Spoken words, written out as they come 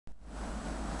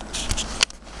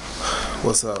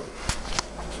What's up?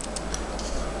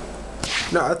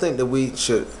 No, I think that we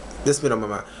should. This been on my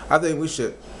mind. I think we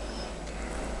should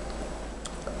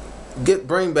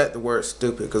bring back the word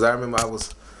stupid, because I remember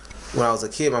when I was a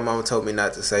kid, my mama told me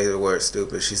not to say the word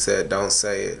stupid. She said don't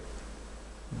say it,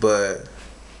 but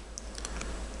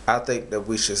I think that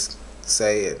we should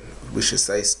say it. We should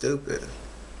say stupid,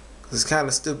 'cause it's kind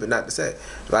of stupid not to say it.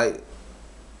 Like,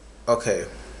 okay,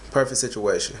 perfect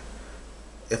situation.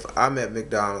 If I'm at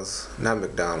McDonald's, not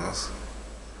McDonald's.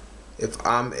 If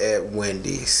I'm at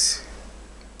Wendy's,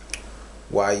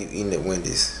 why are you eating at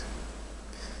Wendy's?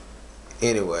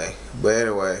 Anyway,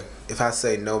 if I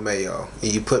say no mayo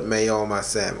and you put mayo on my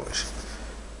sandwich,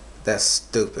 that's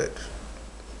stupid.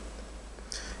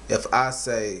 If I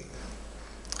say,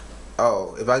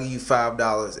 oh, if I give you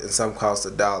 $5 and something costs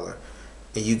 $1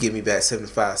 and you give me back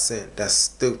 75 cents, that's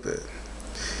stupid.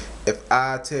 If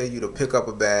I tell you to pick up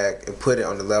a bag and put it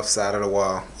on the left side of the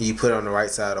wall and you put it on the right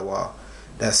side of the wall,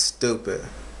 that's stupid.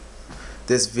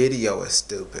 This video is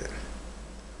stupid.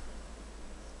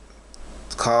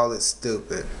 Call it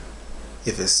stupid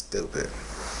if it's stupid.